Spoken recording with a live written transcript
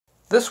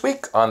This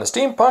week on the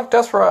Steampunk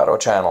Desperado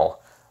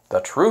channel, the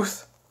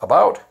truth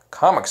about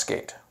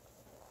Comicsgate.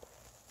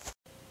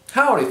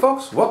 Howdy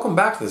folks, welcome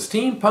back to the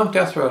Steampunk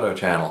Desperado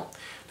channel.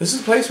 This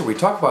is a place where we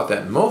talk about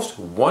that most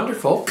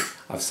wonderful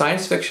of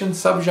science fiction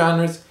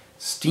subgenres,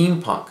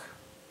 steampunk.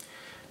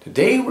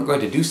 Today we're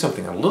going to do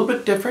something a little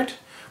bit different.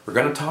 We're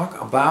going to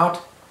talk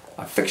about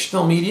a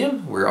fictional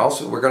medium. We're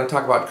going to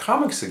talk about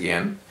comics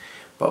again,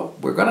 but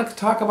we're going to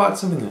talk about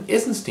something that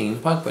isn't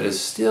steampunk but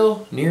is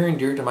still near and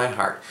dear to my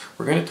heart.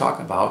 We're going to talk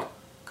about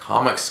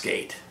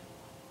Comicsgate.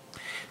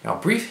 Now,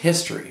 brief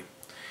history.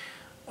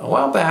 A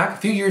while back,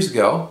 a few years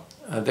ago,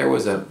 there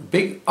was a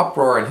big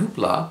uproar and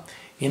hoopla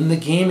in the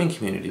gaming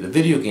community, the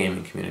video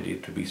gaming community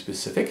to be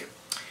specific.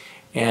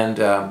 And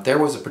there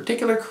was a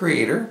particular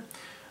creator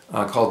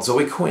called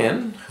Zoe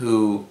Quinn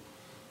who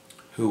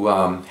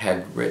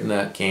had written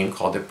a game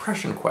called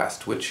Depression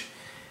Quest, which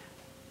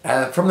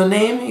from the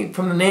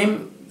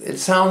name it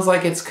sounds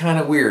like it's kind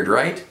of weird,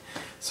 right?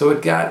 So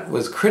it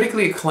was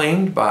critically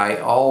acclaimed by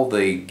all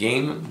the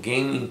gaming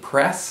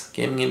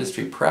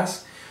industry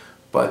press,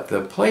 but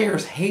the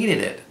players hated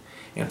it,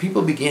 and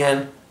people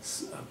began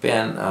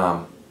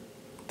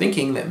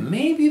thinking that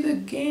maybe the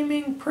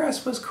gaming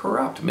press was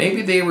corrupt.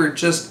 Maybe they were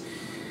just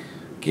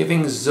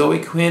giving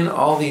Zoe Quinn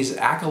all these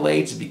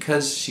accolades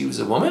because she was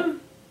a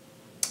woman.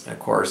 And of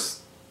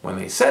course, when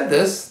they said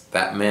this,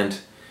 that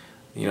meant,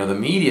 you know, the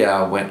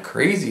media went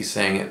crazy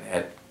saying it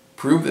had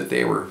proved that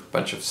they were a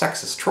bunch of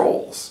sexist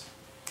trolls.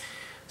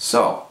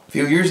 So, a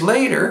few years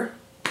later,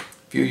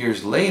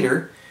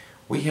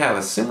 we have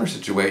a similar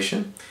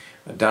situation.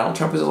 Donald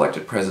Trump is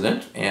elected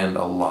president, and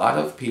a lot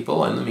of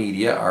people in the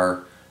media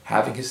are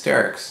having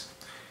hysterics.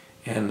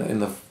 And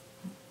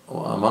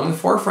among the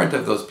forefront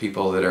of those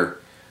people that are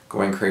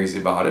going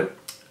crazy about it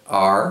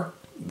are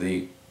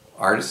the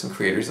artists and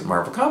creators of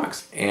Marvel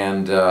Comics.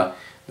 And the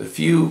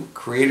few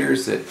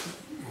creators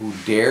who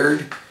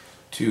dared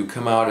to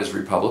come out as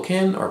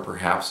Republican or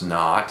perhaps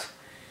not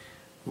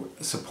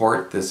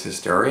support this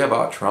hysteria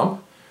about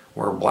Trump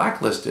were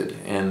blacklisted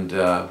and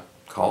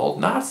called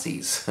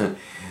Nazis.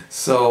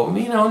 So,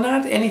 you know,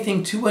 not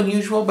anything too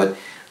unusual, but,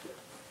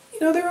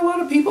 you know, there were a lot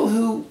of people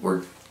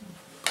who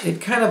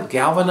it kind of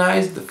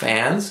galvanized the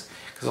fans,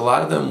 because a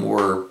lot of them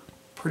were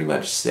pretty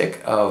much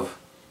sick of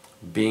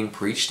being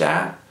preached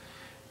at.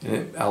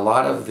 And a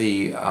lot of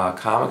the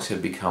comics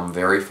had become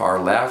very far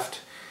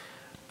left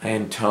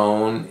in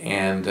tone,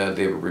 and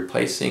they were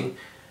replacing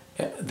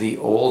the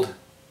old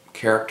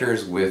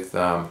characters with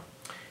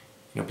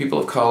people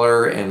of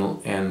color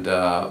and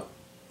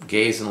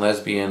gays and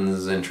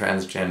lesbians and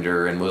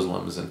transgender and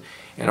Muslims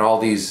and all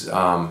these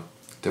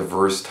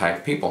diverse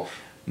type people.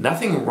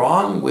 Nothing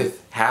wrong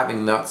with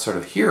having that sort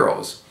of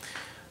heroes.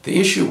 The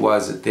issue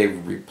was that they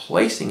were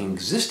replacing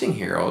existing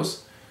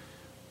heroes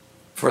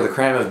for the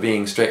crime of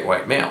being straight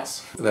white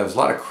males. There was a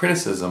lot of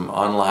criticism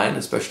online,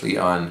 especially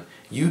on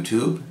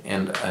YouTube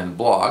and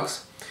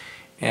blogs,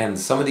 and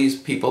some of these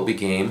people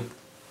became,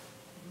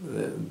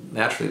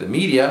 naturally the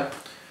media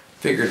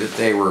figured that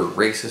they were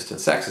racist and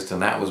sexist,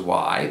 and that was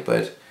why,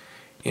 but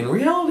in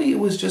reality it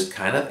was just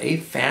kind of a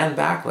fan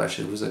backlash.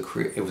 It was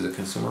a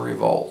consumer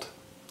revolt.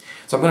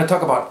 So I'm going to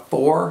talk about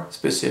 4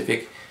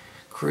 specific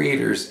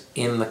creators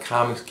in the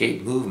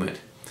Comicsgate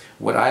movement,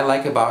 what I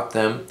like about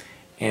them,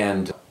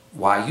 and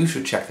why you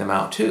should check them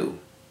out too.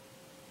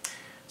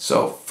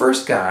 So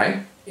first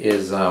guy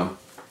is a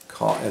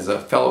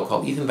fellow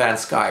called Ethan Van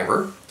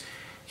Sciver.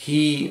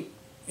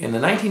 In the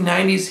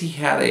 1990s he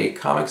had a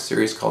comic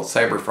series called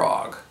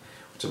Cyberfrog,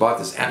 which is about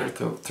this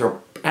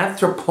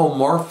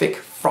anthropomorphic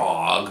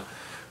frog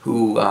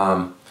who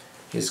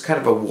is kind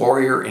of a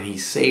warrior, and he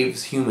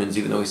saves humans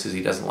even though he says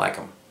he doesn't like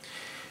them.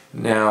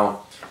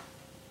 Now,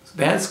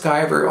 Van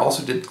Sciver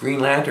also did the Green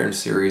Lantern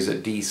series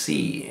at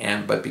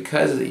DC, but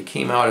because he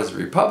came out as a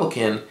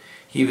Republican,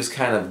 he was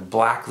kind of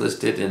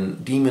blacklisted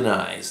and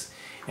demonized,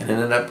 and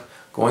ended up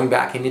going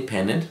back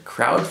independent,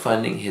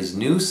 crowdfunding his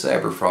new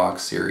Cyberfrog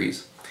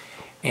series,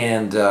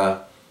 and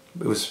it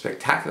was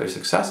spectacularly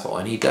successful.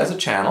 And he does a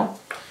channel,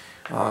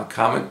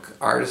 Comic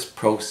Artist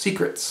Pro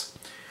Secrets,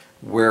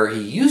 where he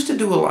used to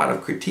do a lot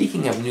of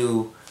critiquing of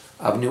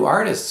new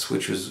artists,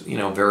 which was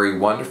very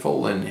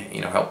wonderful and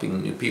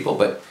helping new people.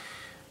 But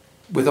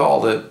with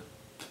all the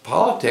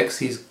politics,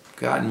 he's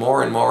gotten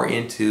more and more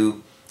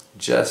into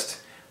just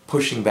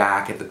pushing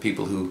back at the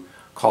people who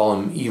call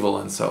him evil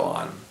and so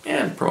on,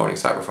 and promoting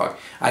Cyberfrog.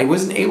 I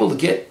wasn't able to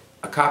get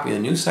a copy of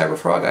the new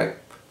Cyberfrog. I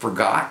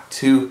forgot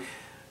to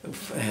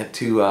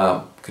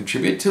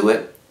contribute to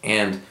it,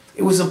 and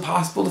it was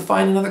impossible to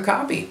find another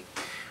copy.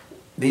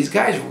 These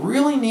guys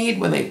really need,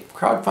 when they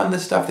crowdfund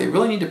this stuff, they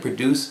really need to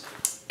produce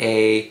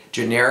a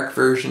generic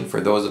version for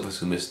those of us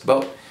who missed the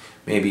boat.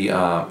 Maybe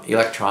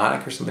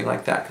electronic or something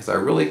like that, because I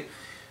really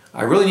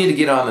need to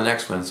get on the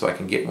next one so I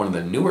can get one of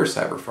the newer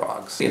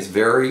Cyberfrogs. It's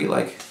very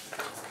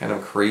kind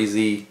of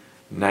crazy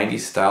 90s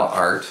style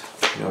art,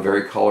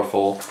 very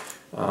colorful,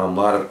 a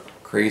lot of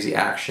crazy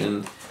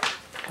action.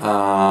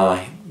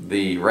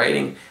 The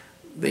writing,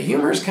 the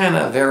humor is kind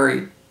of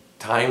very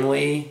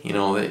timely,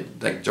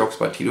 like jokes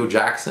about Tito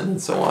Jackson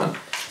and so on.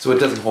 so it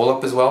doesn't hold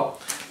up as well,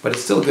 but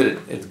it's still good.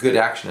 It's good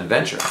action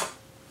adventure.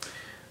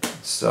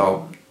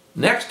 So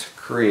next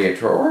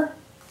creator,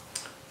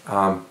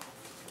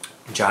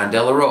 John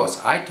De La Rose.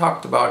 I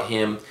talked about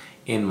him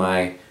in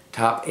my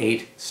top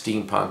 8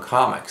 steampunk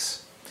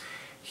comics.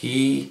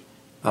 He,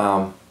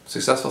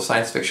 successful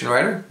science fiction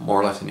writer,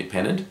 more or less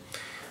independent,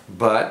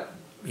 but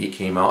he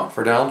came out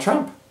for Donald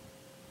Trump.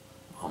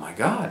 Oh my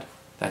God,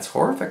 that's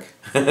horrific.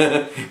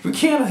 we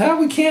can't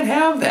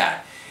have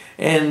that.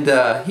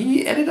 And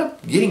he ended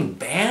up getting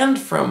banned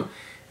from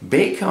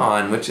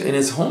Baycon, which in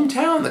his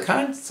hometown,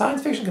 the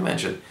science fiction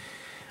convention.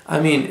 I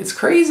mean, it's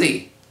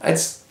crazy.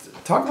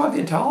 Talk about the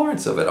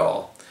intolerance of it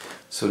all.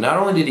 So not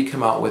only did he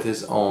come out with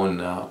his own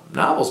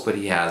novels, but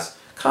he has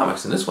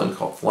comics. And this one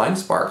called Flying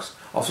Sparks,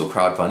 also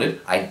crowdfunded.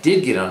 I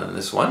did get on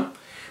this one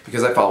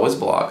because I follow his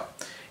blog.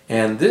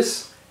 And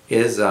this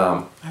is,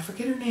 I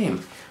forget her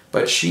name,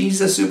 but she's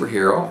a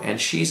superhero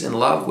and she's in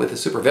love with a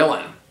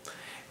supervillain.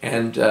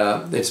 And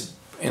it's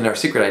in their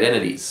secret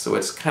identities. So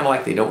it's kind of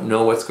like they don't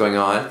know what's going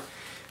on,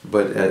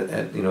 but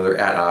you know, they're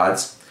at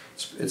odds.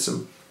 It's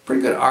some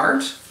pretty good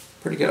art.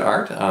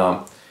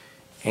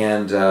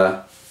 And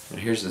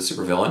here's the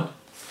supervillain.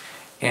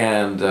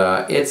 And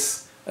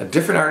it's a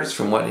different artist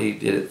from what he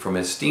did from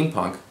his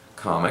steampunk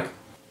comic.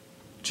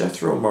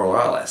 Jethro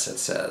Morales, it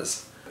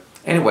says.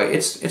 Anyway,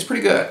 it's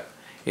pretty good.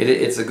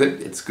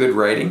 It's good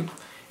writing,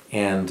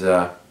 and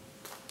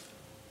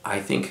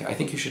I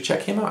think you should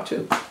check him out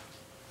too.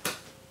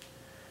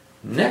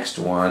 Next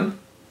one.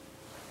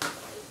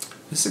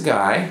 This is a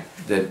guy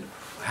that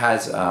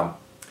has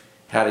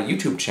had a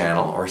YouTube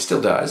channel, or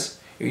still does.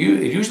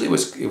 It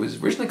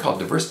was originally called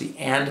Diversity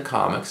and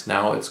Comics.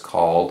 Now it's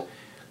called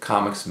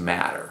Comics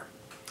Matter.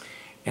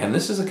 And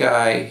this is a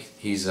guy.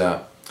 He's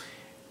an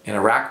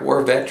Iraq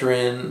War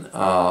veteran,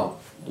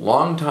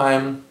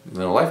 lifetime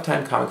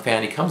comic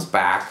fan. He comes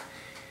back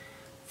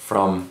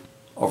from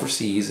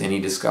overseas and he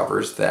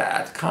discovers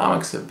that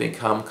comics have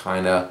become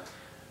kind of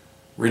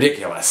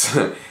ridiculous.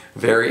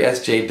 Very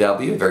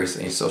SJW, very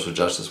social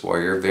justice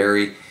warrior,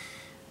 very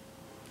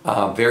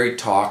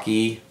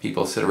talky.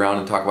 People sit around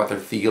and talk about their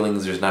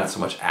feelings. There's not so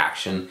much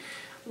action.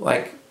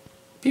 Like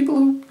people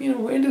who, you know,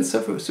 were into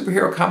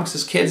superhero comics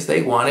as kids,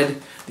 they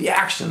wanted the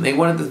action. They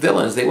wanted the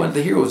villains. They wanted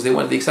the heroes. They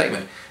wanted the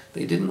excitement.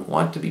 They didn't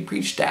want to be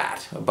preached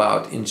at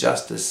about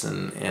injustice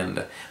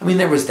and I mean,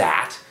 there was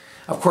that.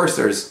 Of course,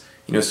 there's,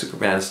 you know,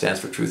 Superman stands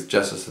for truth,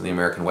 justice, and the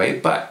American way,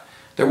 but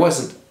there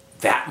wasn't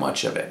that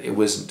much of it. It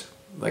wasn't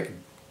like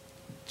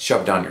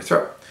shoved down your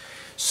throat.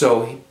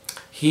 So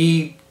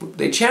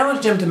they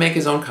challenged him to make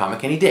his own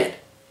comic, and he did.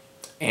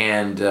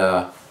 And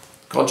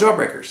called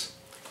Jawbreakers.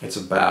 It's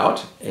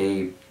about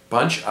a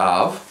bunch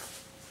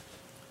of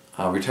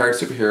retired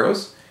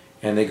superheroes,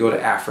 and they go to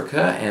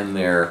Africa, and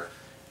they're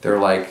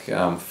like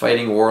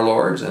fighting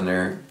warlords, and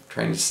they're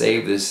trying to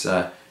save this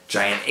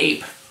giant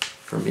ape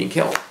from being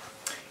killed.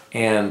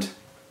 And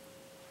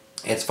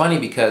it's funny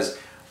because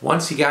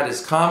once he got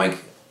his comic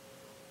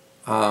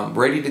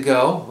ready to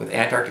go with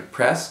Antarctic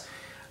Press,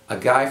 a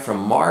guy from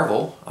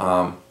Marvel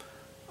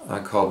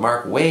called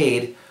Mark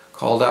Waid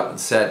called up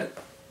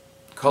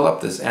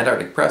this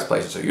Antarctic Press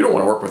place and said, "You don't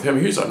want to work with him,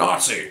 he's a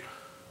Nazi."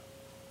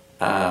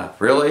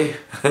 Really?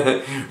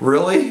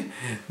 Really?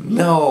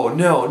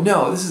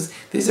 No.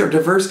 These are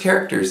diverse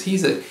characters.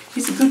 He's a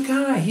good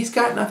guy. He's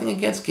got nothing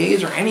against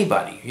gays or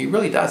anybody. He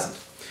really doesn't.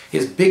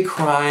 His big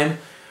crime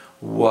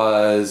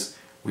was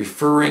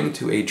referring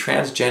to a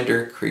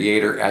transgender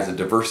creator as a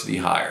diversity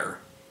hire.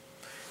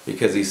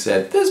 Because he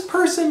said, this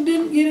person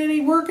didn't get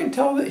any work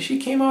until she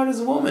came out as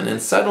a woman,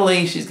 and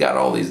suddenly she's got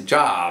all these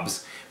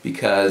jobs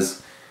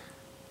because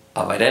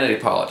of identity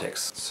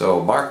politics.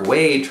 So Mark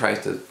Waid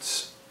tries to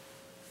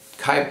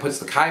puts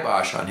the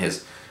kibosh on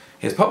his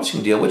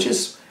publishing deal, which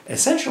is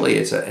essentially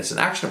it's an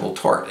actionable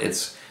tort.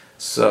 It's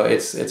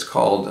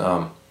called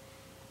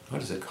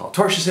what is it called?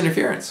 Tortious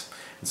interference.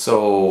 And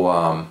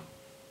so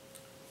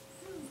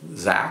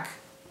Zach,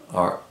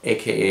 or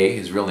AKA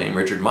his real name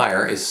Richard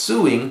Meyer, is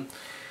suing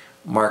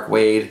Mark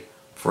Waid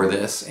for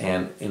this,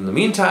 and in the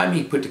meantime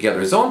he put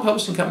together his own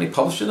publishing company,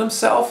 published it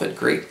himself at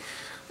great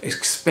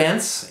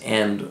expense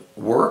and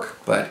work,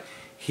 but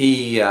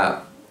he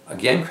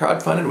again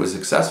crowdfunded, was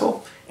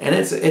successful, and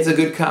it's a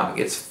good comic.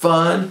 It's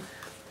fun.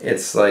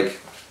 It's like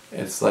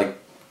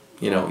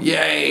you know,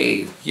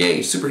 yay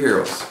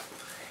superheroes,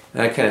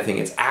 and that kind of thing.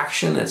 It's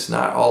action. It's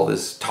not all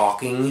this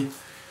talking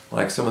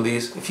like some of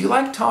these. If you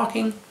like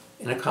talking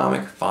in a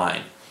comic,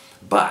 fine,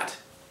 but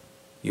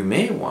you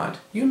may want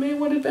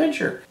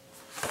adventure.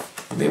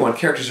 You may want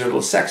characters that are a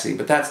little sexy,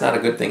 but that's not a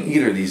good thing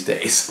either these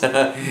days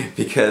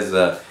because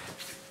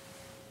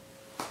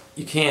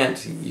you can't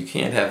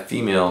have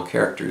female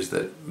characters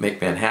that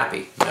make men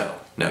happy.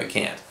 No, you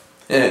can't.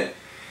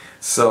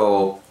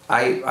 So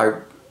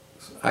I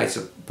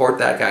support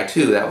that guy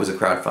too. That was a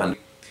crowdfunding,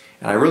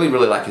 and I really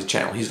like his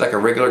channel. He's like a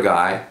regular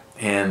guy,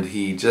 and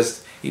he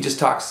just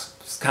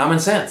talks common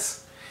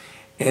sense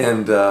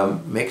and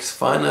makes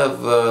fun of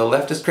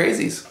leftist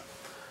crazies.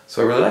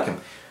 So I really like him.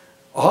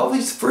 all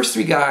these first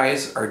three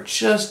guys are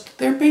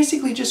they're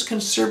basically just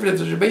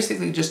conservatives. They're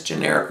basically just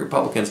generic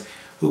Republicans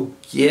who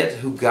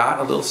got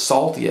a little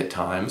salty at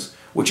times,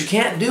 which you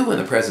can't do in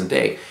the present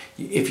day.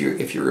 If you're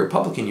a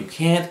Republican, you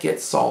can't get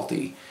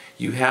salty.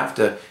 You have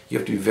to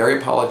be very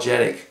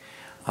apologetic.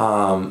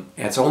 And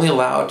it's only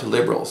allowed to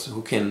liberals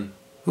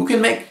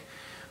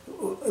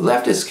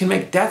leftists can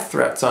make death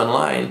threats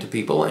online to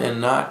people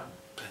and not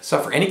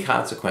suffer any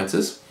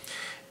consequences.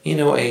 You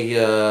know,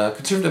 a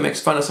conservative makes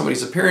fun of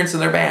somebody's appearance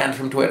and they're banned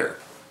from Twitter.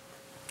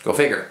 Go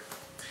figure.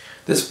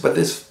 But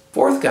this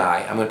fourth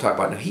guy I'm going to talk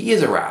about now, he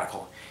is a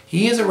radical.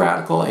 He is a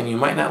radical, and you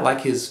might not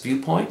like his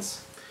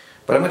viewpoints,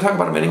 but I'm going to talk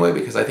about him anyway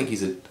because I think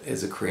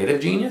he's a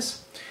creative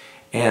genius,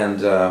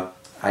 and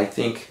I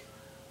think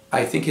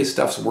his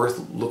stuff's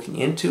worth looking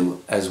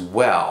into as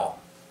well.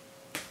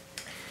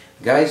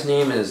 The guy's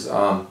name is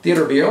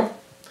Theodore Beale,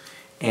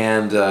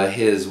 and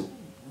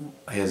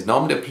his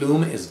nom de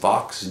plume is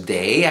Vox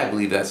Dei. I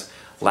believe that's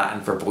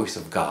Latin for voice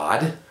of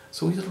God.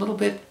 So he's a little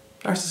bit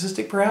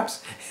narcissistic,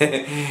 perhaps.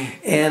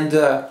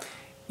 And,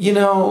 you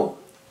know,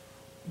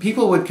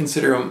 people would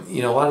consider him,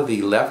 you know, a lot of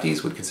the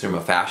lefties would consider him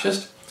a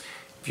fascist.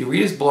 If you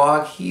read his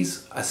blog,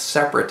 he's a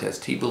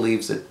separatist. He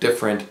believes that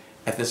different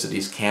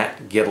ethnicities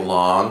can't get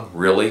along,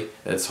 really.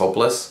 It's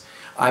hopeless.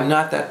 I'm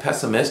not that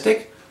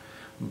pessimistic,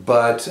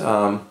 but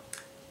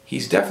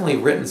he's definitely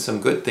written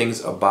some good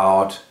things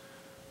about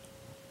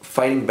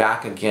fighting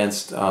back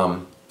against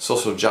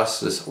social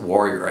justice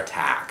warrior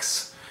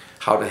attacks,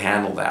 how to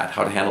handle that,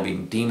 how to handle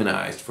being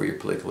demonized for your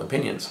political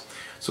opinions.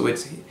 So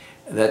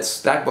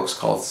that book's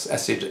called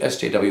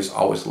SJWs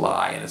Always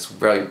Lie, and it's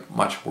very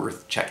much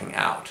worth checking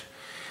out.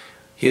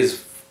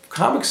 His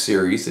comic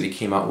series that he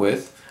came out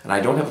with, and I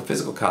don't have a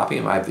physical copy,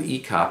 I have the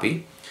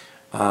e-copy,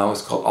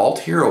 was called Alt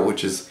Hero,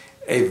 which is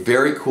a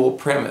very cool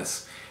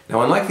premise.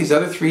 Now, unlike these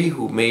other three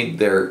who made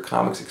their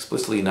comics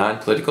explicitly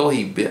non-political,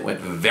 he went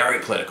very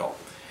political.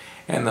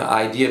 And the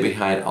idea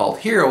behind Alt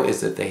Hero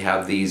is that they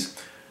have these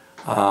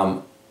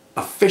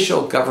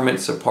official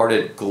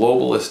government-supported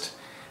globalist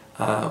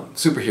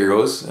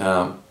superheroes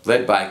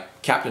led by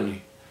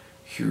Captain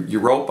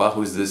Europa,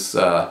 who's this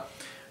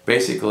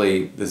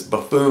basically this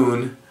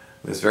buffoon,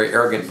 this very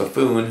arrogant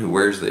buffoon who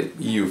wears the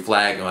EU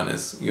flag on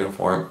his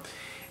uniform.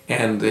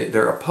 And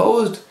they're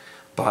opposed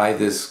by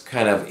this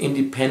kind of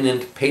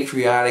independent,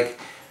 patriotic,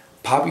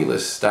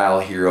 populist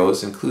style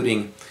heroes,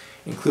 including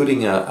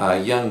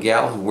a young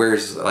gal who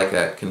wears like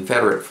a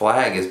Confederate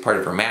flag as part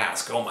of her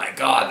mask. Oh my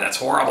God, that's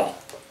horrible.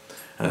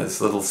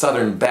 This little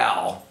Southern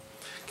belle.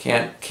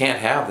 Can't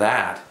have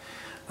that.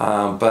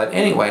 But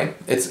anyway,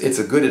 it's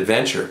a good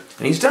adventure.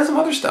 And he's done some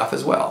other stuff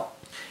as well,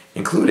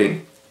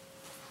 including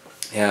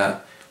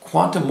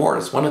Quantum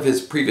Mortis, one of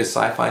his previous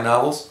sci-fi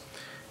novels.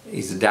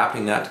 He's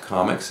adapting that to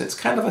comics. It's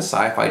kind of a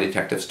sci-fi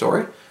detective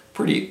story.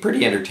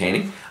 Pretty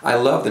entertaining. I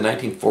love the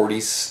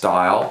 1940s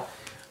style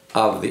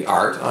of the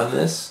art on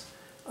this.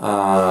 You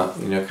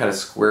know, kind of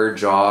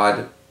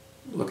square-jawed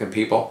looking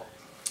people.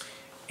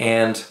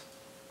 And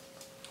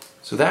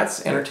so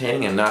that's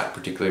entertaining and not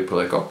particularly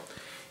political.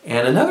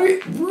 And another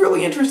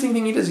really interesting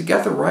thing he does, he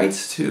got the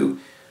rights to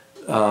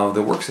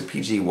the works of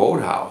P.G.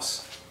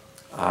 Wodehouse.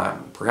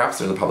 Perhaps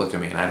they're in the public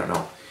domain, I don't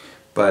know.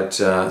 But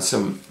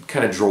some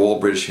kind of droll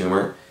British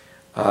humor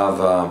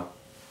of,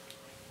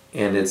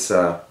 and it's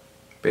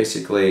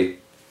basically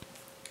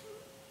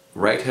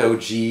Righto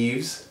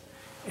Jeeves,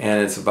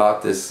 and it's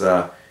about this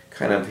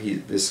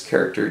this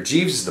character.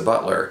 Jeeves is the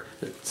butler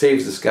that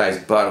saves this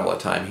guy's butt all the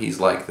time. He's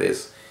like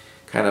this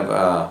kind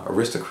of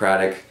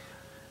aristocratic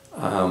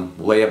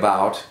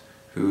layabout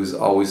who's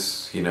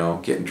always, you know,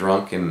 getting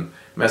drunk and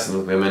messing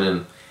with women,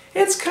 and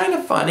it's kind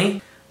of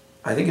funny.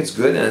 I think it's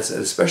good, and it's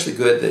especially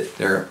good that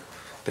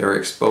they're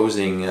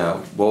exposing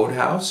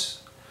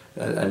Wodehouse,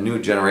 a new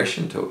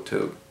generation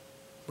to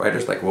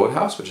writers like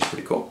Wodehouse, which is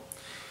pretty cool.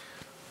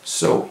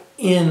 So,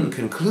 in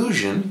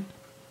conclusion,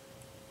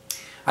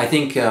 I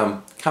think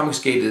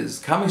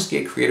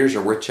Comicsgate creators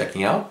are worth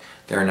checking out.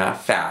 They're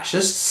not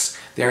fascists.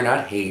 They're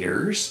not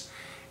haters.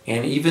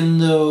 And even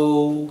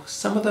though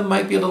some of them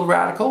might be a little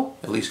radical,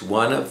 at least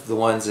one of the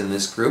ones in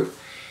this group,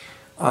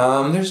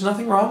 there's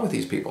nothing wrong with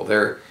these people.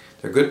 They're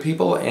good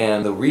people,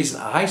 and the reason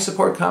I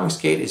support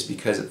Comicsgate is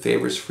because it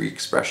favors free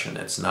expression.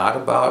 It's not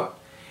about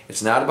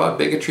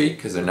bigotry,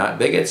 because they're not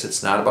bigots.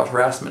 It's not about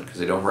harassment, because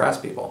they don't harass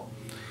people.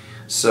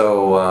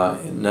 So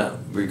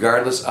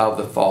regardless of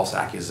the false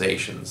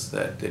accusations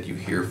that you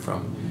hear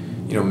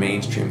from, you know,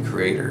 mainstream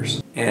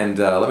creators. And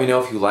let me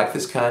know if you like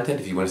this content,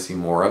 if you want to see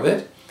more of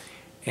it.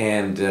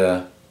 And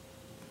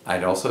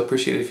I'd also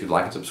appreciate it if you'd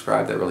like and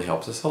subscribe. That really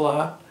helps us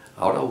out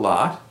a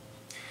lot.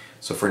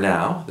 So for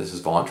now, this is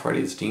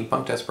Voluntarily the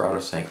Steampunk Desperado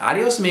saying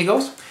adios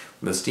amigos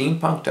from the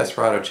Steampunk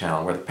Desperado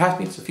channel, where the past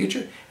meets the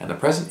future and the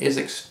present is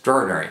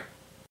extraordinary.